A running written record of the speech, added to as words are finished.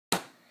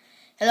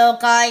Hello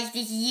guys,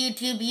 this is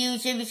YouTube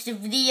user Mr.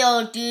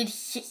 Video Dude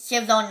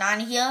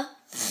 709 here.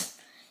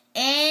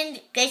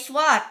 And guess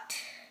what?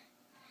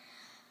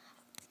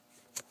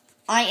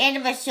 I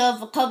added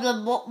myself a couple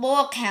of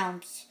more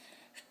accounts.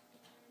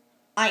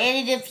 I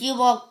added a few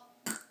more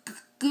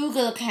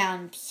Google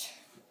accounts.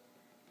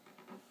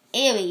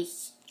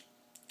 Anyways,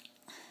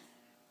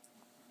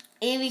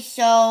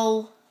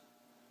 so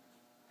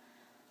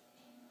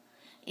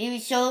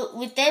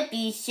with that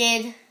being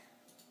said,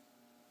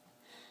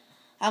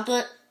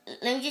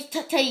 let me just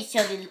tell you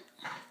something.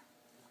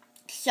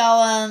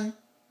 So,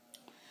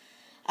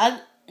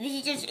 this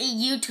is just a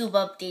YouTube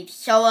update.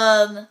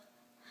 So,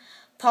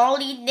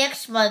 probably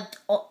next month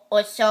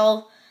or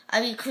so,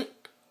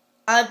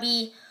 I'll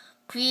be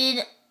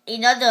creating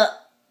another.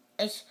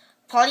 It's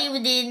probably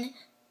within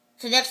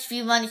the next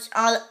few months.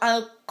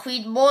 I'll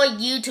create more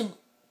YouTube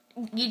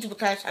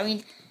accounts.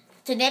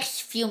 The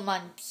next few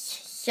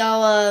months.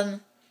 So,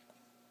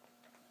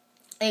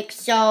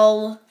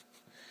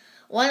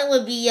 one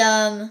would be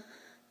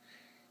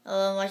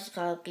what's it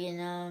called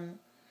again?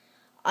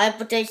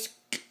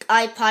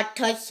 iPod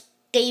Touch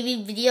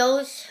gaming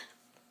videos.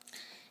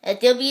 And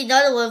there'll be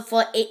another one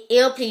for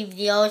airplane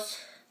videos.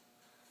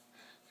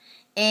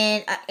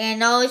 And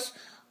those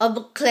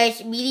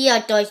Clash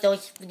Media does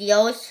those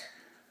videos.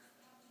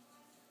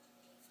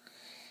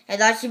 And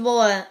lots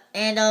more.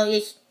 And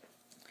there's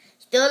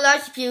still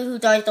lots of people who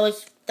does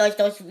those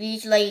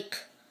videos, like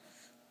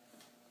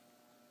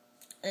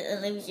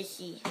let me just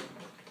see.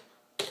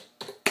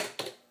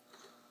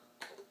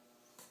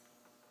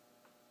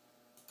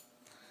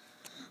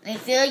 And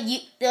there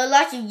are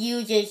lots of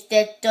users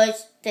that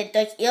does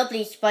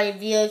airplane spotting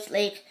videos,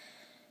 like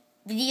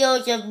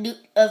videos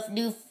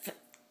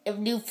of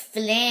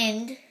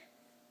Newfoundland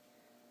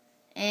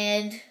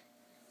and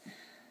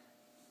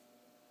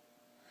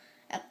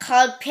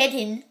Carl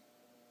Pettin,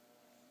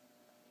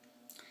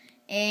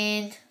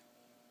 and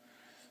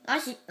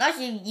lots of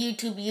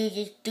YouTube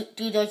users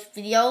do those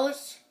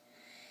videos,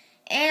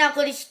 and I'm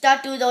going to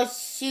start doing those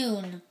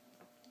soon.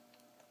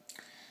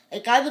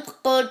 Like I would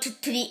go to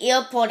the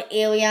airport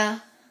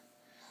area,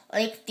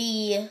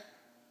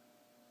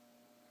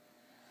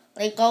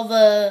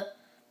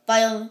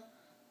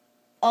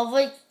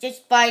 over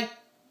just by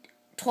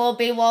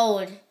Torbay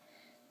Road.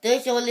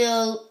 There's a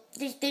little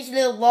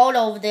road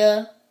over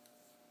there.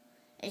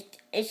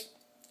 It's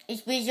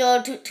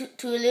visual to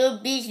a little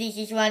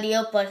businesses around the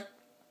airport,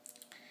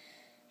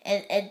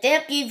 and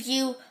that gives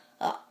you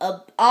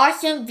an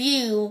awesome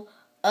view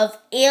of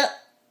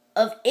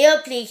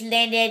airplanes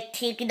landed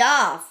taking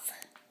off,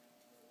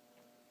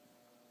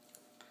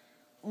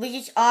 which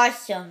is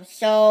awesome.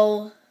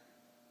 So,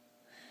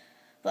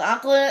 but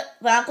I'm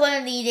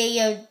gonna need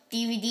a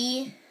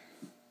DVD.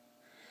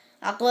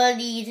 I'm gonna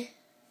need.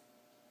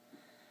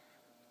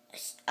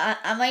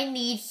 I might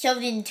need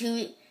something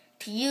to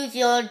use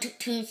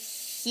to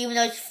see when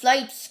those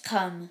flights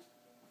come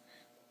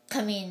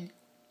in,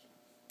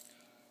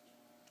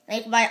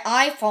 like my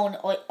iPhone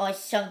or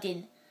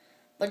something.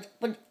 But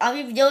I'll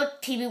be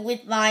videotaping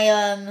with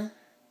my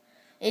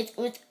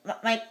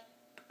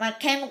my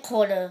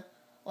camcorder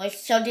or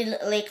something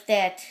like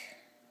that.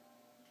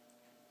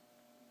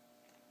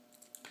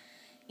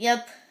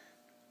 Yep.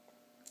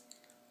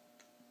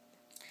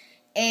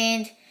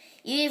 And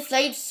even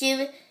Flight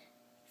Sim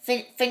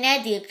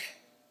Fanatic.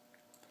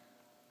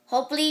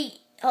 Hopefully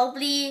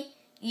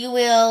you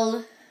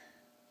will.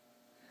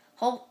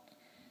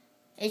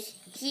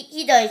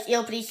 He does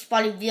airplane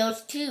spotting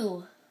videos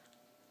too.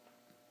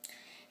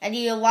 And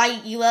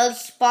YUL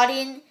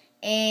spotting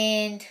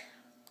and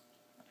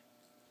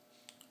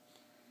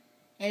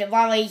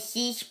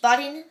YYC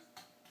spotting.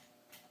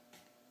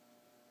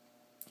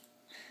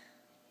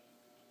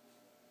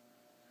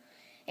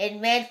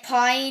 And Mad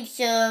Pines,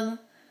 I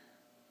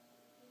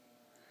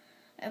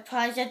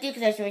think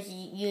that's what his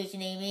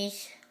username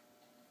is.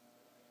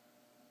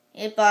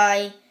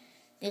 I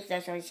think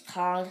that's what it's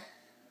called.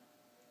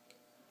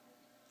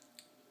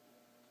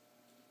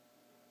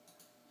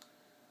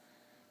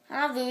 I'm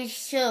not really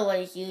sure what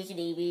his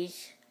username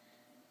is.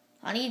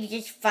 I need to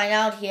just find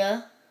out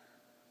here.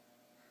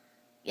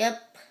 Yep.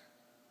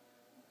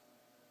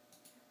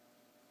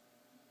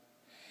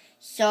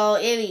 So,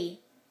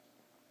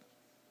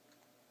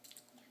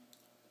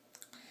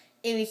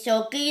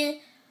 so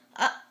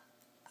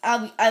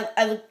I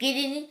will get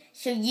in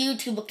some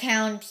YouTube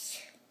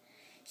accounts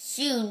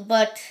soon,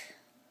 but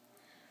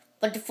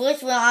the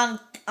first one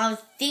I'm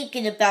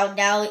thinking about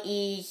now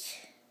is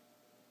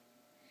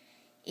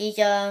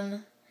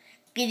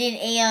getting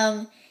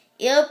a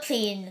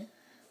airplane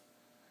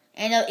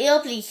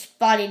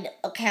spotting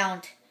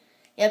account.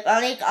 Yep,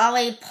 I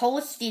already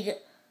posted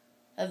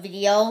a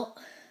video,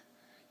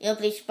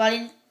 airplane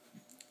spotting,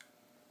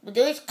 but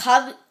there is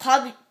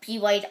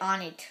copyright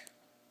on it.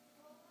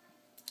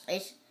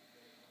 It's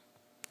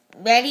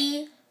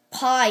Ready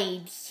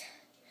Pibes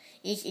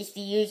is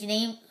the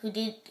username who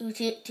did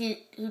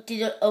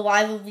a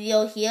rival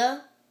video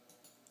here.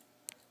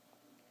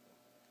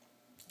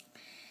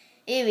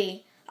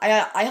 Anyway,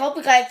 I hope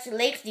you guys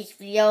liked this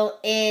video,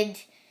 and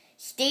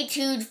stay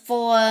tuned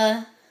for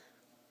a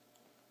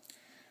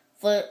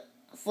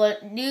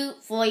new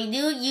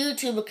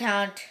YouTube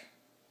account.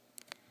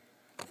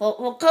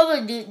 We'll cover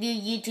new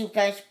YouTube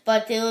accounts,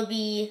 but there will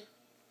be.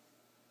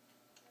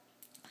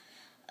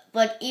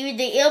 But even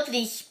the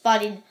airplane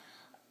spotting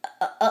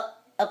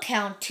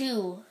account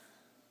too.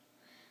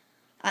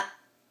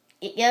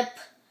 Yep,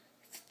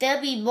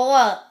 there'll be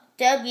more.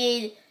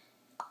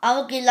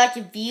 I'll get lots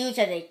of views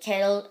on the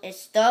channel and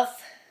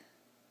stuff.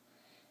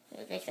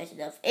 I guess that's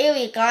enough.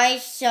 Anyway,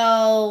 guys,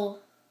 so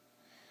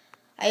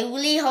I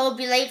really hope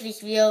you like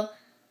this video,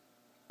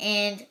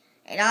 and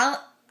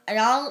I'll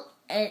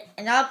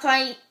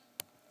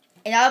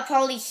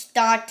probably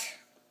start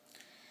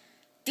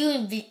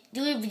doing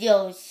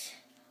videos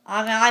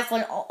on my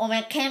iPhone or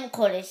my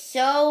camcorder.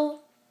 So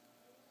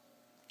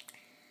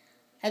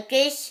I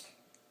guess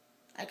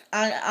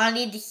I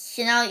need to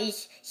say now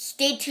is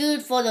stay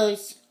tuned for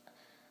those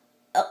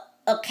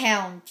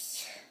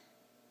accounts.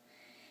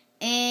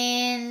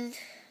 And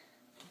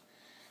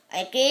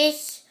I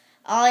guess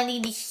all I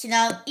need to say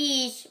now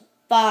is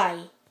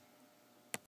bye.